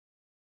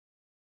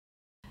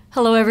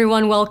Hello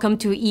everyone, welcome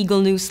to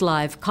Eagle News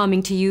Live,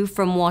 coming to you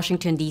from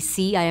Washington,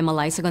 D.C. I am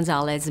Eliza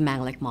Gonzalez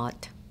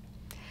Manglikmot.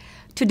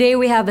 Today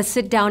we have a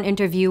sit-down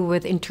interview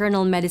with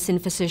internal medicine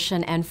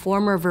physician and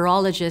former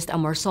virologist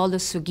Amorsolo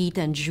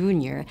Suguitan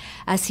Jr.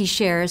 as he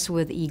shares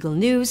with Eagle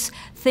News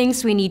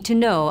things we need to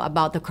know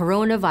about the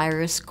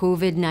coronavirus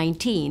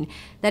COVID-19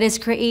 that is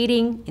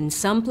creating, in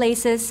some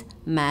places,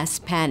 mass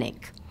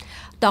panic.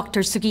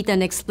 Dr.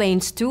 Suguitan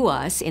explains to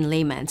us, in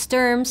layman's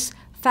terms,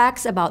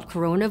 facts about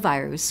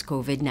coronavirus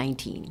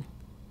COVID-19.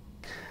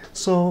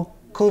 So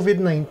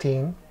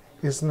COVID-19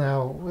 is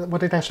now,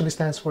 what it actually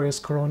stands for is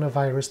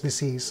coronavirus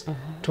disease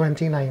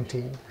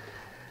 2019.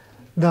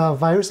 The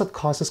virus that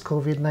causes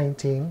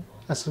COVID-19,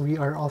 as we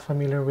are all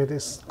familiar with,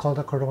 is called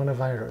a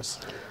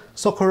coronavirus.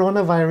 So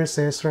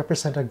coronaviruses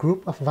represent a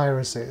group of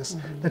viruses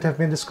that have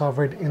been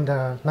discovered in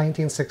the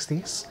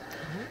 1960s.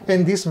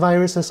 And these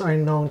viruses are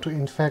known to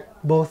infect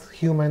both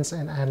humans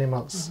and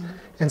animals.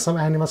 And some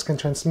animals can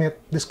transmit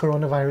these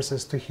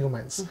coronaviruses to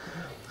humans.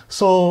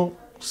 So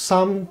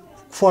some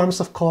forms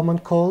of common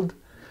cold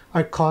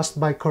are caused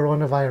by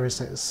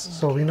coronaviruses.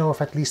 So we know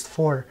of at least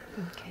 4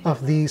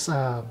 of these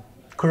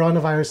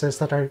coronaviruses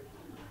that are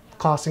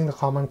causing the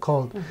common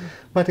cold.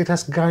 But it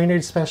has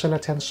garnered special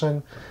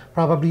attention.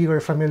 Probably you're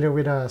familiar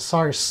with the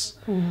SARS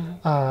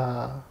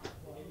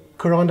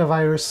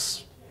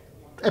coronavirus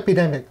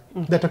epidemic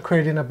that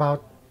occurred in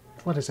about,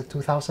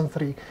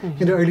 2003,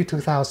 in the early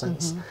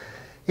 2000s.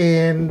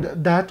 And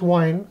that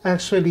one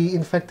actually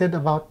infected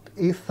about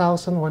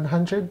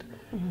 8,100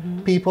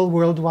 people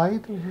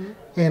worldwide.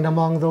 And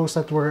among those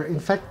that were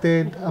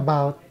infected,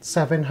 about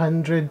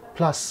 700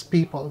 plus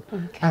people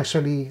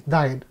actually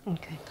died.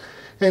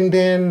 And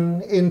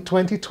then in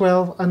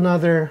 2012,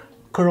 another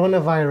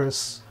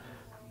coronavirus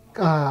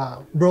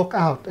broke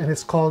out, and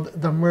it's called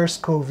the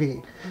MERS-CoV.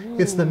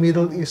 It's the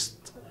Middle East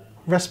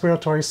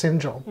respiratory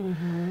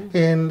syndrome.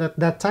 And at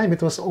that time,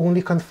 it was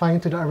only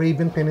confined to the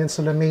Arabian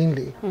Peninsula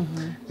mainly.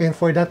 And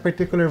for that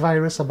particular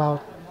virus,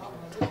 about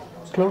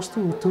close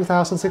to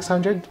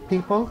 2,600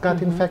 people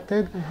got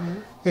infected.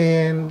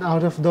 And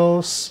out of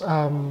those,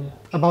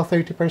 about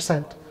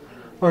 30%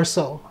 or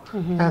so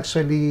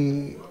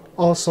actually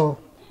also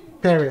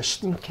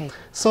perished.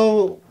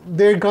 So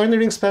they're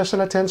garnering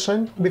special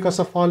attention because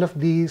of all of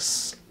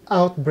these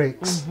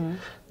outbreaks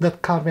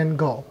that come and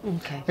go.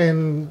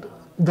 And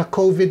the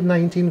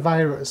COVID-19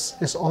 virus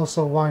is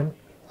also one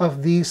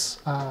of these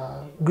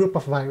group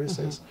of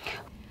viruses.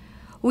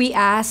 We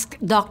asked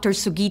Dr.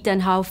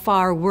 Suguitan how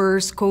far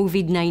worse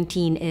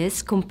COVID-19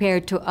 is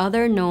compared to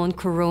other known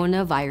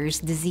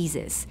coronavirus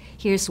diseases.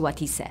 Here's what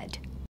he said.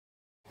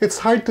 It's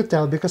hard to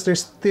tell because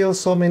there's still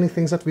so many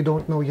things that we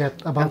don't know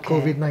yet about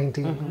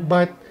COVID-19.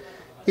 But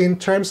in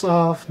terms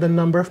of the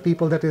number of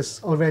people that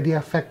is already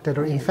affected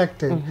or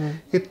infected,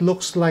 it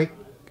looks like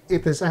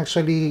it is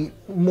actually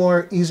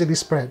more easily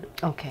spread.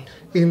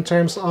 In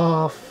terms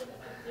of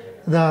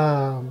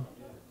the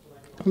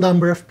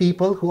number of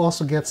people who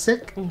also get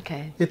sick,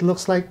 it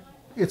looks like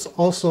it's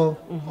also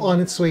on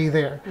its way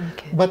there.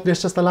 But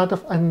there's just a lot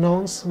of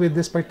unknowns with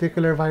this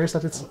particular virus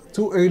that it's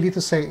too early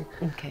to say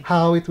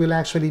how it will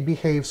actually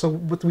behave. So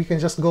but we can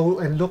just go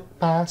and look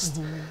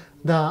past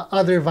the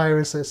other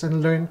viruses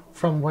and learn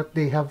from what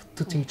they have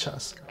to teach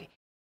us.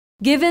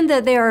 Given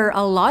that there are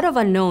a lot of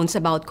unknowns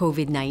about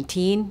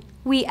COVID-19,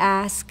 we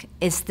ask,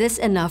 is this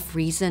enough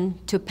reason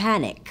to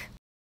panic?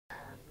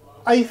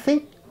 I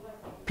think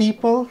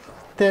people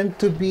tend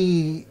to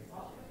be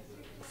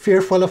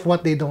fearful of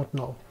what they don't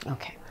know.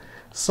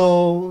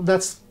 So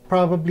that's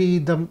probably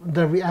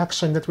the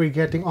reaction that we're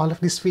getting, all of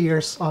these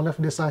fears, all of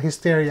this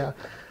hysteria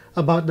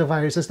about the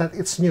virus is that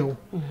it's new.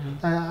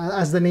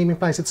 As the name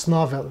implies, it's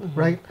novel,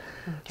 right?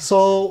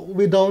 So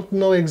we don't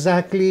know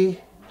exactly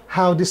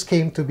how this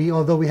came to be,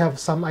 although we have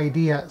some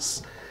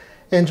ideas.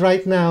 And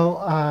right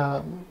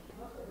now,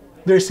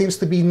 there seems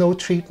to be no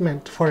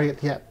treatment for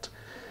it yet.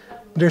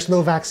 There's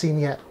no vaccine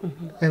yet.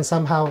 And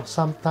somehow,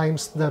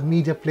 sometimes the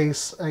media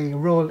plays a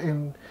role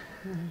in,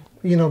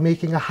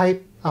 making a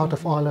hype out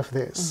of all of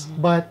this.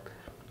 But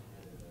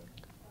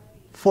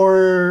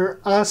for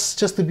us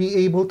just to be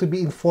able to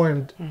be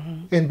informed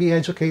and be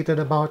educated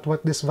about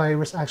what this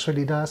virus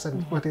actually does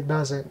and what it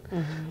doesn't,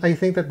 I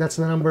think that that's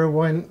the number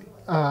one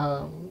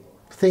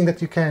thing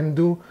that you can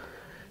do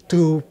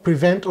to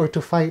prevent or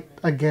to fight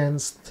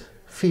against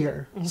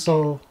fear.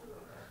 So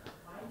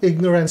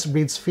ignorance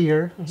breeds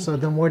fear. So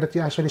the more that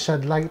you actually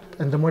shed light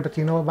and the more that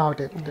you know about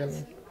it,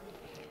 then...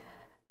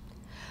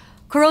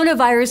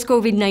 Coronavirus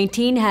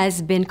COVID-19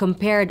 has been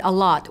compared a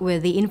lot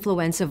with the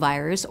influenza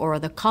virus or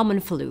the common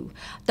flu.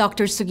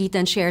 Dr.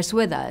 Suguitan shares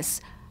with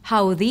us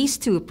how these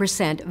two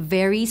present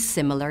very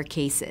similar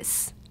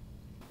cases.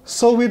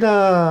 So with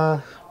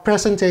a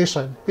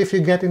presentation, if you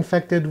get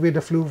infected with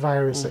the flu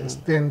viruses,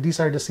 then these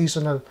are the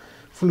seasonal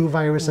flu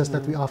viruses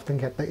that we often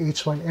get, the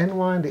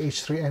H1N1, the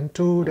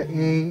H3N2, the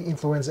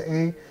influenza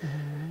A,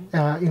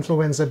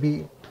 influenza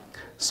B.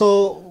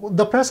 So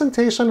the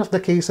presentation of the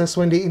cases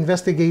when they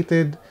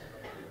investigated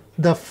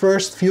the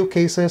first few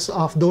cases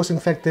of those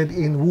infected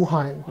in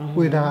Wuhan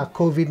with a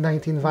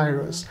COVID-19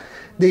 virus,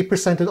 they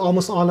presented,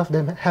 almost all of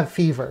them have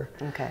fever.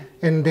 Okay.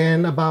 And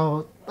then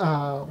about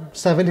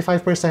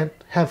 75%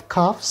 have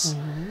coughs.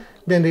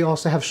 Then they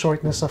also have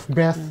shortness of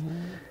breath.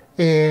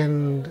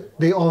 And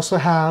they also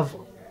have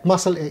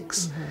muscle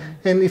aches.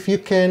 And if you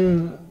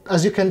can,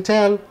 as you can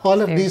tell, all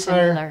of these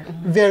are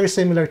very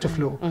similar to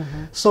flu.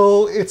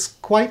 So it's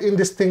quite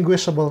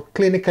indistinguishable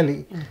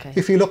clinically. Okay.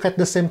 If you look at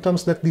the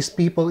symptoms that these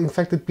people,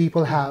 infected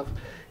people, have,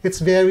 it's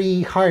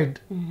very hard,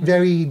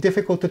 very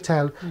difficult to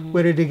tell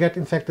whether they get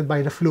infected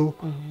by the flu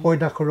or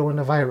the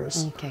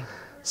coronavirus. Okay.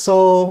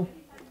 So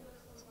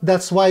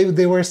that's why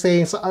they were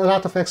saying, so a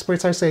lot of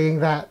experts are saying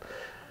that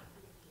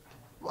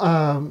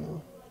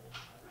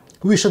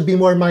we should be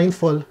more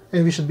mindful,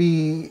 and we should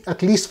be,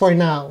 at least for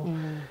now,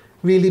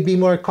 really be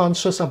more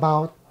conscious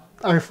about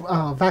our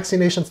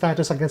vaccination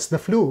status against the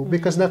flu,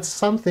 because that's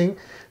something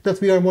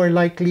that we are more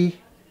likely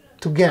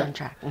to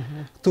get,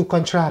 to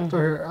contract,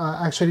 or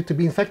actually to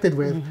be infected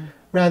with,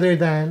 rather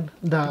than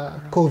the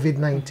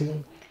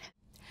COVID-19.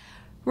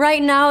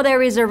 Right now,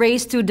 there is a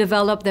race to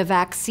develop the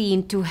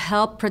vaccine to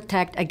help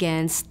protect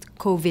against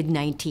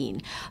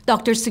COVID-19.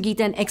 Dr.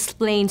 Suguitan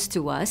explains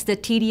to us the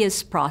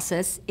tedious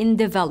process in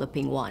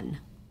developing one.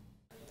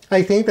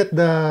 I think that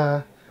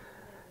the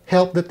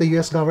help that the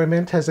US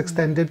government has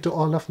extended to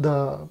all of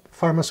the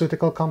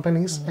pharmaceutical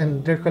companies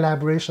and their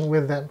collaboration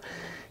with them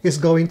is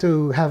going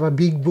to have a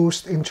big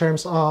boost in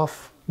terms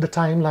of the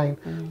timeline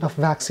of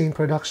vaccine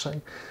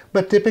production.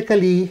 But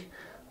typically,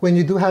 when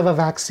you do have a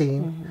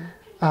vaccine,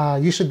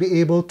 you should be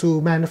able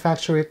to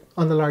manufacture it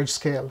on a large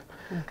scale.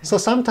 Okay. So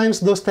sometimes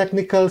those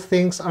technical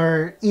things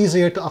are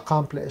easier to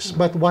accomplish,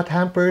 but what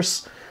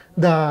hampers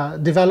the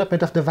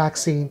development of the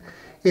vaccine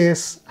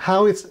is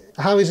how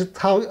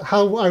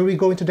are we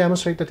going to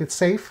demonstrate that it's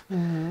safe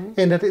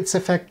and that it's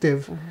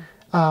effective.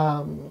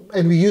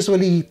 And we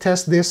usually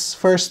test this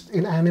first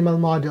in animal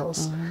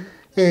models.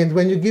 And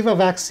when you give a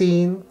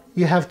vaccine,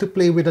 you have to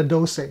play with the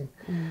dosing.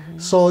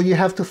 So you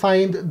have to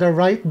find the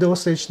right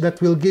dosage that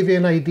will give you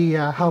an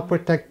idea how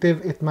protective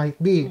it might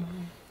be.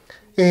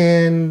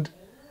 And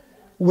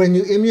when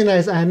you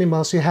immunize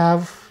animals, you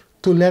have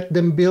to let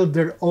them build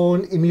their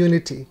own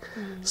immunity.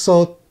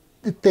 So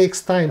it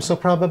takes time. So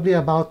probably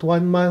about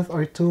 1 month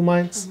or 2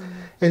 months.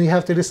 And you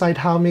have to decide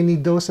how many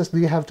doses do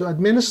you have to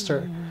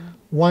administer.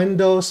 1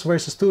 dose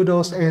versus 2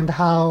 doses, and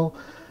how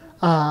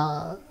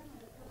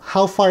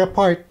far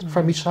apart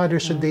from each other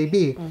should they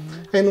be.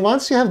 And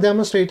once you have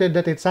demonstrated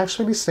that it's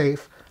actually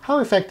safe, how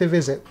effective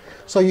is it?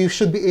 So you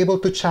should be able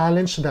to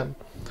challenge them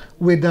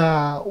with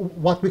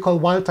what we call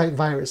wild-type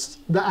virus,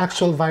 the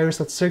actual virus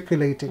that's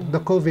circulating, the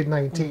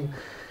COVID-19.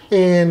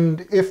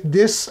 And if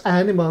these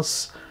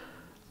animals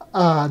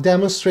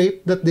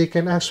demonstrate that they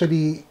can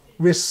actually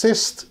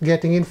resist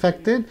getting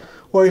infected,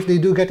 or if they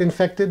do get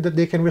infected, that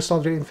they can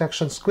resolve their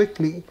infections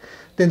quickly,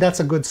 then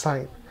that's a good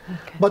sign.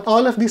 Okay. But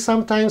all of these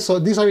sometimes, so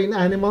these are in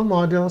animal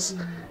models,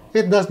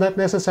 it does not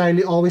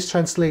necessarily always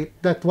translate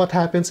that what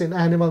happens in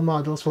animal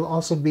models will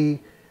also be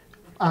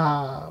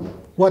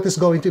what is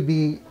going to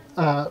be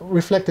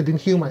reflected in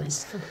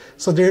humans.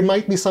 So there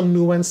might be some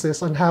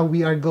nuances on how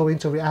we are going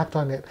to react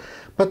on it.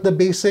 But the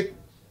basic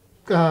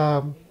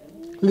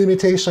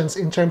limitations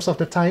in terms of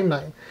the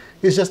timeline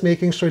is just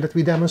making sure that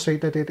we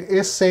demonstrate that it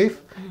is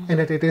safe and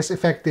that it is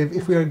effective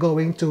if we are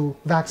going to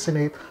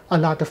vaccinate a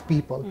lot of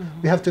people.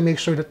 We have to make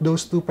sure that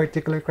those 2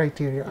 particular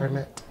criteria are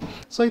met.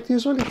 So it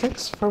usually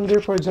takes, from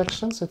their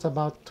projections, it's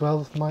about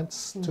 12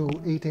 months to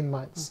 18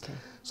 months. Okay.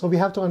 So we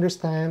have to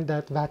understand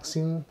that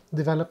vaccine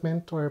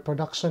development or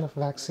production of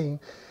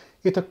vaccine,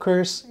 it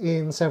occurs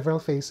in several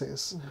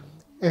phases.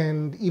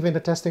 And even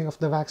the testing of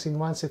the vaccine,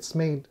 once it's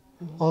made,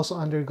 also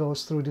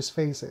undergoes through these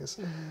phases.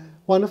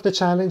 One of the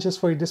challenges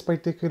for this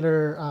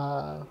particular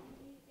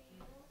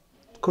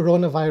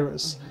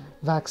coronavirus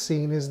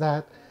vaccine is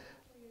that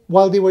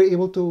while they were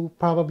able to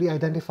probably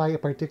identify a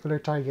particular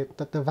target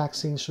that the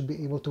vaccine should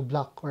be able to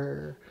block,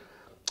 or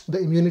the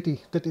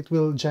immunity that it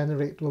will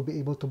generate will be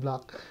able to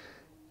block,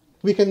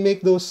 we can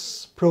make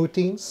those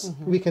proteins,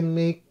 we can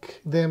make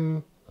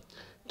them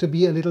to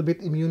be a little bit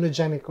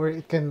immunogenic, or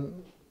it can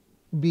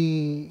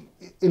be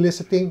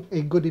eliciting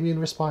a good immune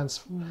response.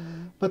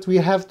 But we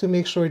have to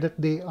make sure that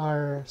they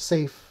are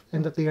safe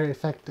and that they are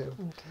effective.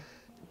 Okay.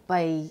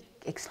 By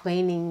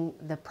explaining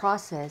the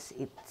process,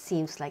 it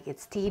seems like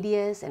it's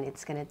tedious and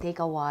it's going to take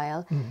a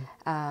while.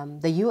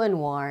 The UN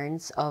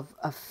warns of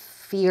a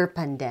fear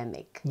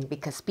pandemic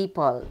because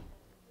people,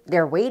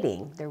 they're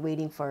waiting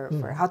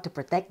for how to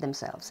protect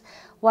themselves.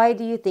 Why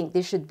do you think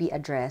this should be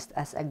addressed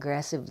as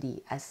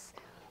aggressively as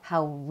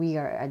how we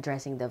are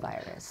addressing the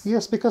virus?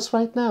 Yes, because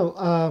right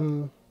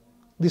now,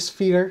 this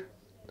fear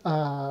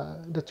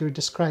that you're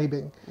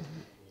describing,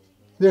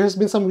 there has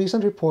been some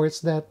recent reports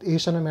that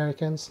Asian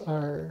Americans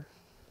are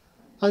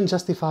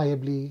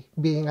unjustifiably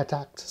being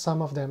attacked.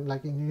 Some of them,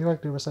 like in New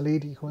York, there was a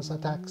lady who was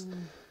attacked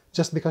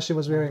just because she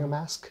was wearing a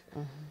mask.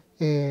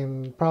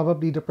 And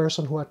probably the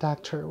person who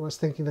attacked her was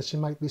thinking that she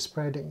might be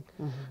spreading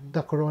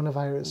the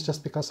coronavirus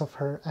just because of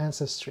her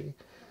ancestry.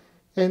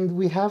 And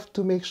we have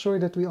to make sure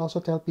that we also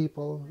tell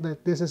people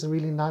that this is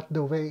really not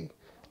the way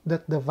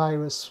that the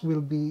virus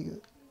will be.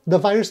 The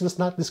virus does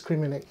not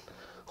discriminate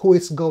who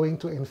it's going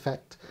to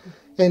infect.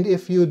 And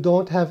if you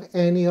don't have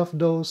any of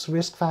those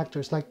risk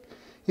factors, like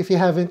if you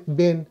haven't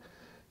been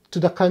to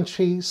the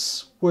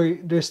countries where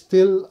there's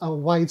still a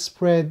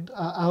widespread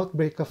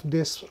outbreak of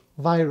this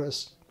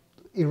virus,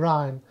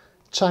 Iran,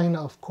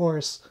 China, of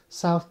course,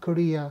 South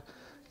Korea,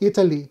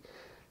 Italy,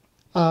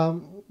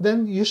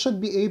 then you should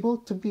be able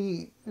to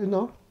be,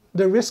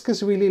 the risk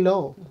is really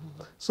low.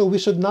 So we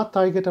should not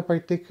target a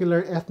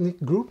particular ethnic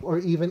group or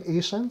even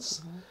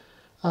Asians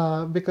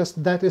because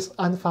that is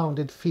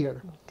unfounded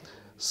fear.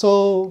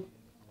 So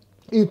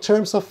in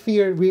terms of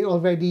fear, we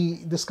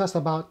already discussed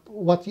about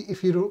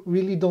if you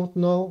really don't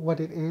know what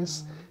it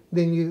is,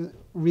 then you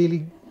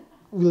really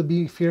will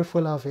be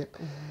fearful of it.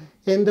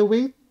 And the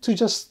way to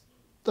just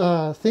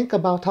think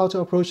about how to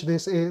approach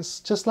this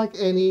is just like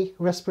any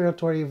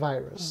respiratory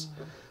virus.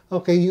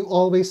 Okay, you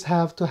always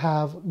have to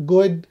have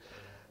good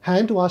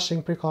hand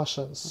washing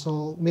precautions.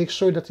 So make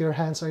sure that your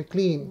hands are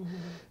clean.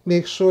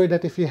 Make sure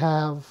that if you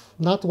have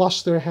not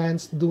washed your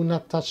hands, do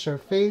not touch your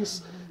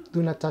face,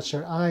 do not touch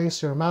your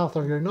eyes, your mouth,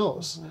 or your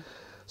nose.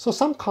 So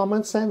some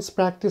common sense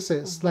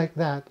practices like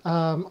that.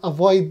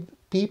 Avoid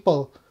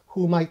people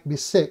who might be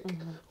sick,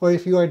 or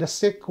if you are the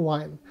sick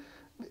one,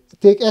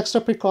 take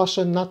extra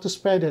precaution not to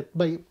spread it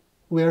by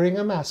wearing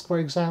a mask, for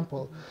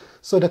example,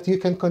 so that you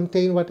can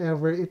contain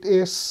whatever it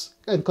is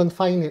and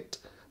confine it.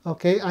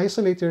 Okay,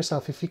 isolate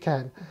yourself if you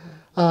can.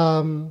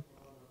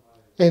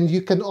 And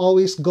you can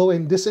always go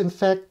and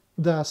disinfect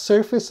the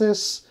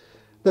surfaces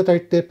that are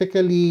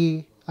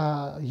typically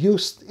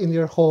used in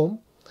your home.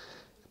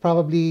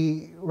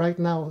 Probably right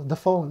now, the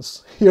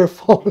phones, your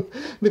phone,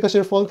 because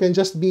your phone can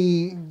just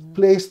be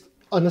placed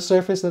on a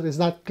surface that is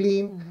not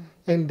clean.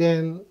 And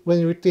then when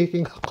you're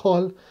taking a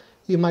call,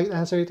 you might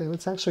answer it and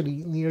it's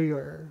actually near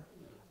your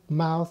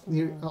mouth,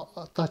 near,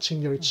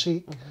 touching your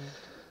cheek.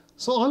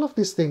 So all of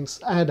these things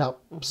add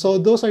up. So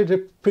those are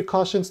the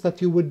precautions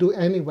that you would do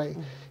anyway,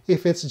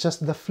 if it's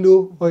just the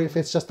flu or if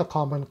it's just a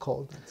common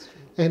cold.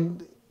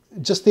 And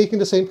just taking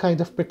the same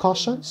kind of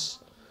precautions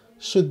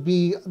should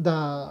be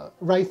the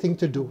right thing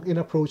to do in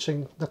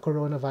approaching the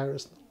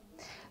coronavirus.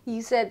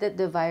 You said that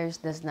the virus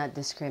does not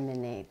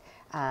discriminate.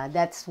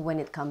 That's when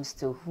it comes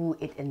to who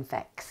it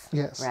infects,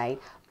 Yes. right?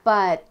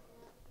 But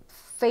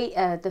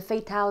the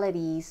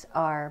fatalities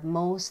are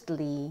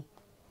mostly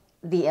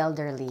the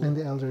elderly. And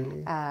the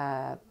elderly.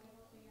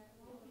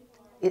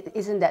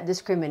 Isn't that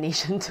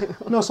discrimination too?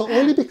 No, so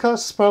only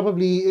because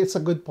probably it's a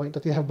good point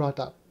that you have brought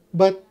up.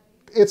 But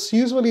it's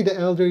usually the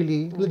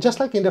elderly, just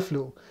like in the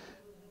flu.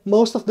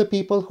 Most of the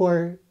people who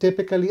are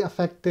typically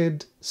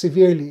affected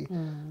severely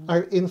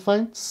are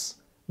infants,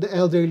 the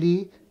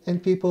elderly,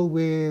 and people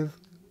with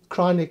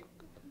chronic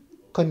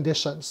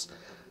conditions.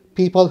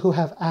 People who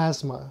have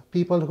asthma,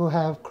 people who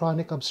have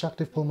chronic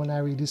obstructive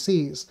pulmonary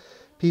disease,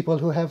 people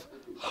who have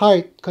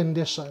heart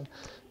condition,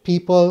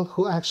 people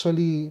who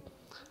actually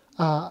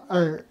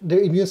their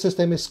immune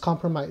system is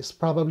compromised,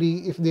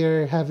 probably if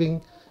they're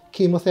having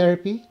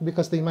chemotherapy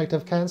because they might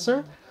have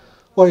cancer,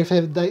 or if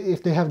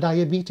they have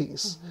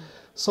diabetes.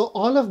 So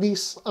all of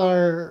these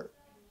are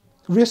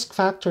risk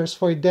factors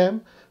for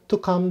them to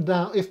come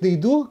down. If they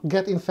do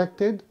get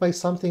infected by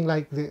something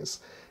like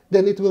this,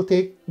 then it will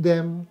take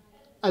them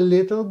a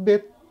little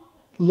bit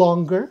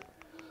longer,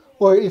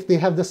 or if they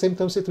have the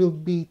symptoms, it will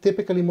be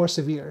typically more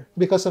severe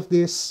because of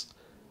these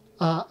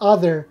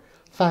other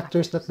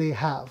factors that they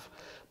have.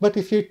 But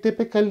if you're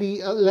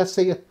typically, let's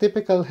say a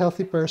typical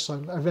healthy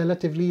person, a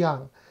relatively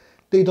young,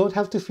 they don't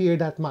have to fear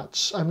that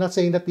much. I'm not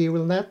saying that they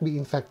will not be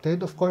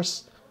infected. Of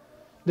course,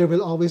 there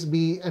will always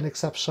be an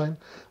exception.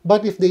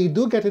 But if they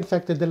do get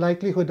infected, the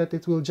likelihood that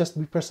it will just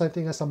be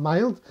presenting as a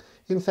mild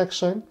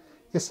infection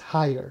is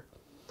higher.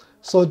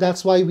 So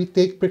that's why we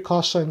take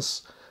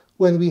precautions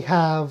when we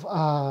have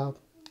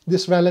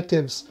these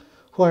relatives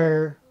who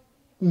are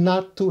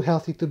not too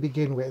healthy to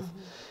begin with.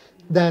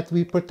 That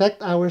we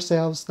protect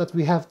ourselves, that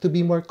we have to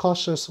be more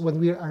cautious when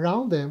we're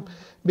around them,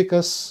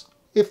 because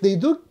if they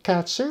do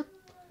catch it,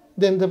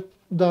 then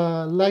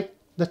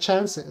the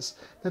chances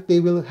that they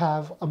will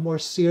have a more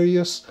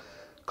serious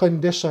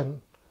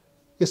condition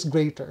is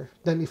greater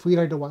than if we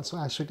are the ones who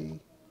actually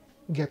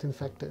get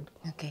infected.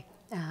 Okay.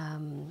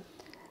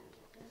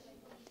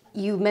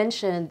 You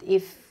mentioned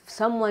if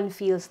someone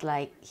feels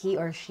like he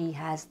or she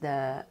has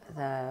the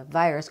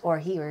virus, or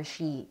he or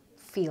she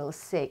feels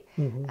sick,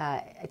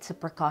 it's a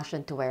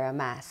precaution to wear a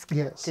mask.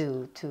 Yes.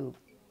 To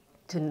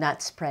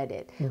not spread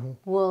it.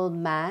 Will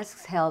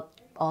masks help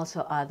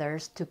also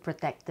others to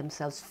protect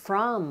themselves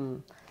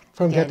from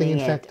getting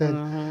infected?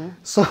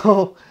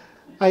 So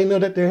I know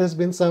that there has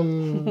been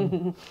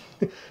some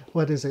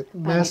what is it,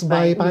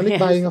 panic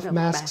buying of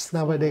masks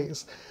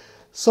nowadays.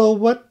 So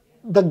what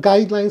the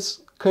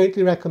guidelines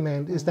currently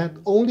recommend is that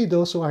only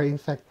those who are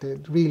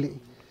infected really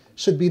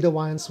should be the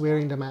ones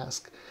wearing the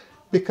mask.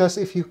 Because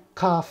if you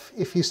cough,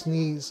 if you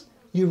sneeze,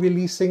 you're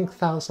releasing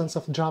thousands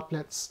of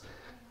droplets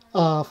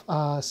of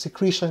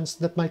secretions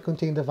that might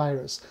contain the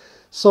virus.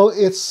 So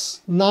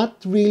it's not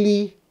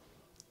really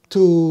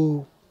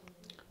to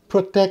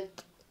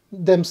protect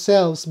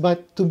themselves,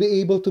 but to be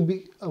able to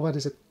be,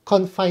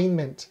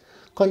 containment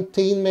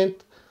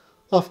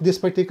of this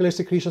particular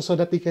secretion so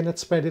that they cannot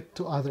spread it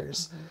to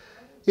others.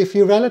 If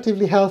you're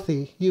relatively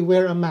healthy, you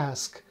wear a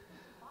mask.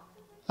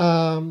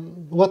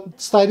 What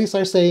studies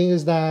are saying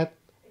is that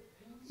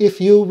if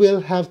you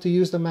will have to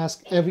use the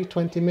mask every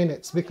 20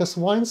 minutes, because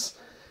once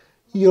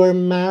your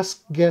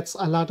mask gets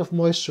a lot of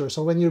moisture,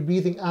 so when you're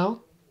breathing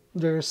out,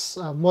 there's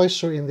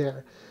moisture in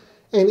there.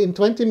 And in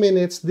 20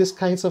 minutes, this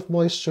kinds of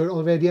moisture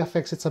already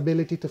affects its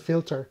ability to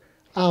filter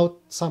out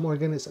some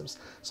organisms.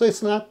 So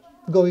it's not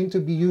going to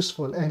be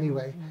useful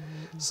anyway.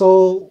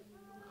 So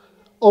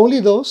only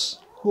those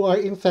who are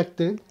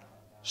infected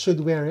should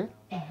wear it.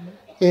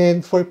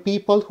 And for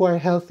people who are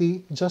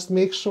healthy, just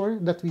make sure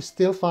that we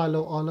still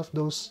follow all of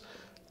those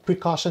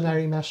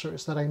precautionary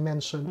measures that I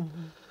mentioned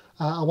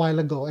a while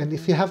ago. And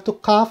if you have to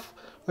cough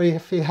or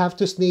if you have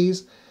to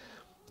sneeze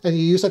and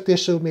you use a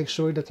tissue, make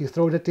sure that you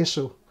throw the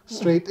tissue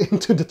straight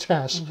into the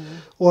trash.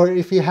 Or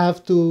if you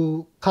have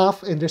to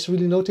cough and there's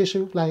really no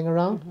tissue lying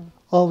around,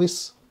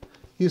 always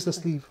use the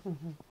sleeve.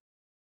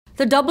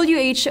 The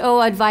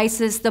WHO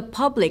advises the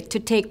public to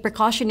take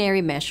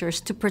precautionary measures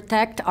to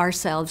protect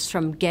ourselves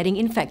from getting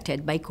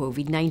infected by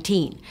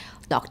COVID-19.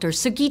 Dr.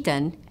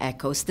 Suguitan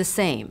echoes the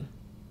same.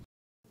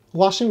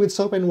 Washing with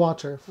soap and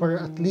water for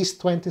at least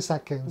 20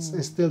 seconds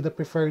is still the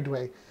preferred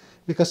way.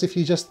 Because if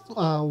you just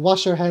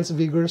wash your hands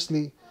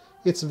vigorously,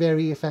 it's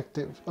very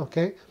effective,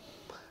 okay?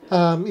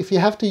 If you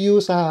have to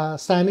use a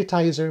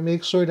sanitizer,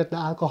 make sure that the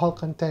alcohol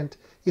content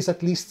is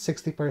at least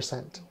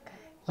 60%,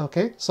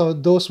 okay? So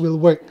those will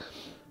work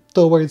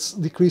towards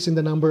decreasing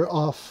the number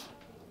of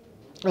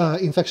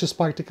infectious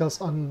particles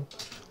on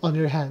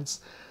your hands.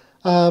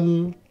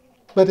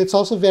 But it's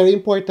also very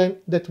important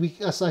that we,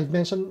 as I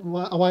mentioned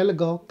a while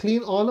ago,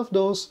 clean all of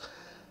those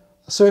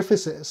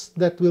surfaces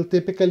that will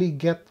typically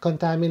get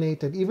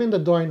contaminated, even the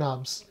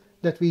doorknobs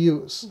that we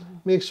use.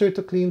 Make sure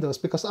to clean those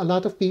because a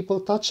lot of people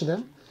touch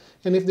them,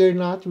 and if they're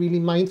not really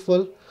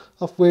mindful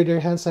of where their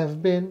hands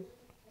have been,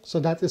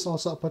 so that is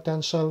also a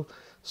potential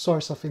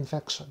source of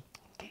infection.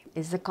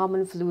 Is the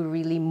common flu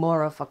really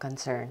more of a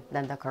concern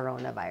than the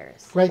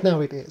coronavirus? Right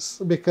now it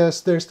is,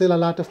 because there's still a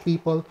lot of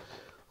people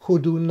who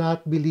do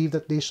not believe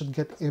that they should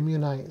get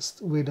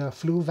immunized with a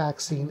flu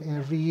vaccine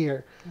every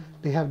year.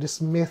 They have this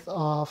myth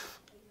of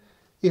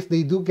if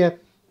they do get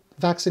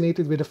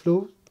vaccinated with the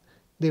flu,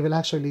 they will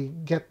actually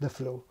get the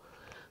flu.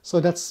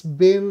 So that's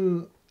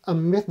been a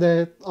myth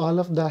that all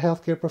of the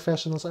healthcare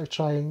professionals are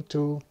trying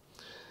to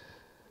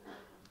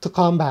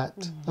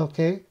combat,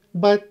 okay?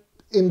 But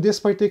in this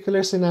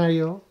particular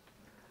scenario,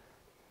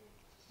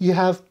 you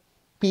have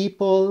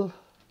people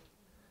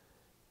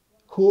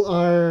who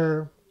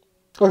are,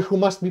 or who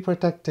must be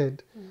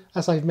protected,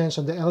 as I've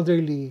mentioned, the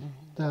elderly,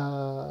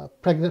 the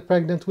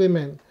pregnant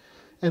women,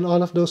 and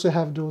all of those who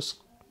have those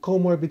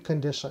comorbid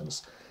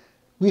conditions.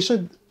 We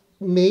should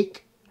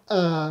make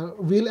a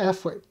real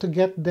effort to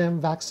get them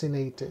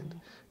vaccinated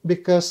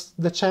because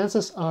the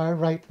chances are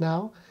right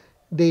now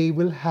they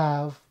will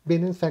have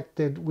been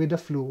infected with the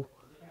flu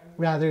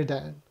rather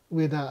than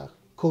with a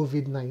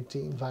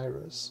COVID-19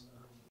 virus.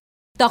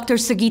 Dr.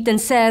 Suguitan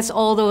says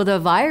although the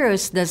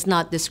virus does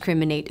not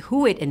discriminate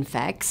who it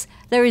infects,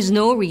 there is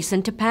no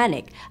reason to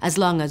panic as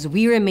long as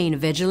we remain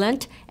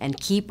vigilant and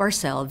keep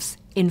ourselves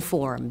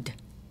informed.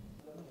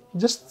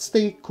 Just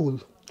stay cool,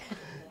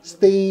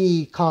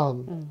 stay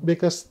calm,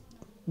 because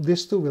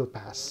this too will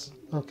pass,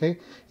 okay?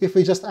 If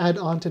we just add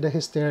on to the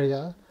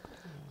hysteria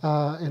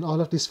and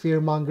all of this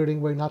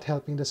fear-mongering, we're not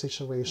helping the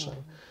situation.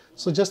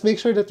 So just make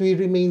sure that we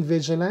remain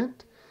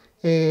vigilant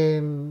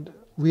and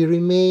we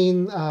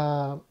remain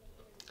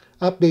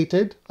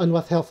updated on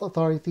what health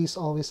authorities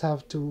always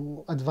have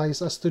to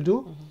advise us to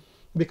do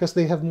because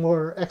they have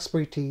more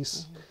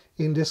expertise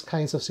in these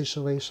kinds of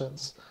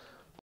situations.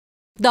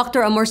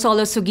 Dr.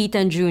 Amorsolo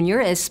Suguitan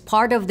Jr. is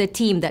part of the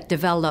team that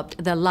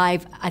developed the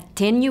live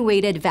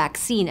attenuated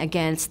vaccine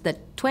against the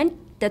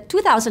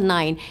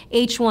 2009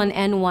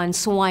 H1N1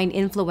 swine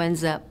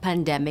influenza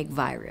pandemic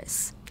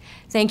virus.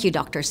 Thank you,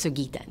 Dr.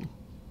 Suguitan.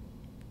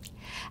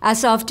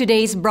 As of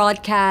today's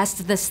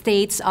broadcast, the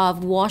states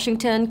of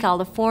Washington,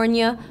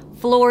 California,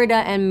 Florida,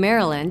 and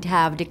Maryland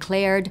have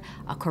declared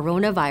a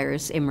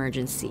coronavirus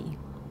emergency.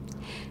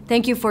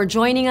 Thank you for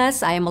joining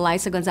us. I am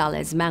Alyssa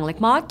Gonzalez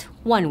Manglikmot,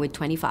 1 with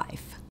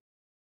 25.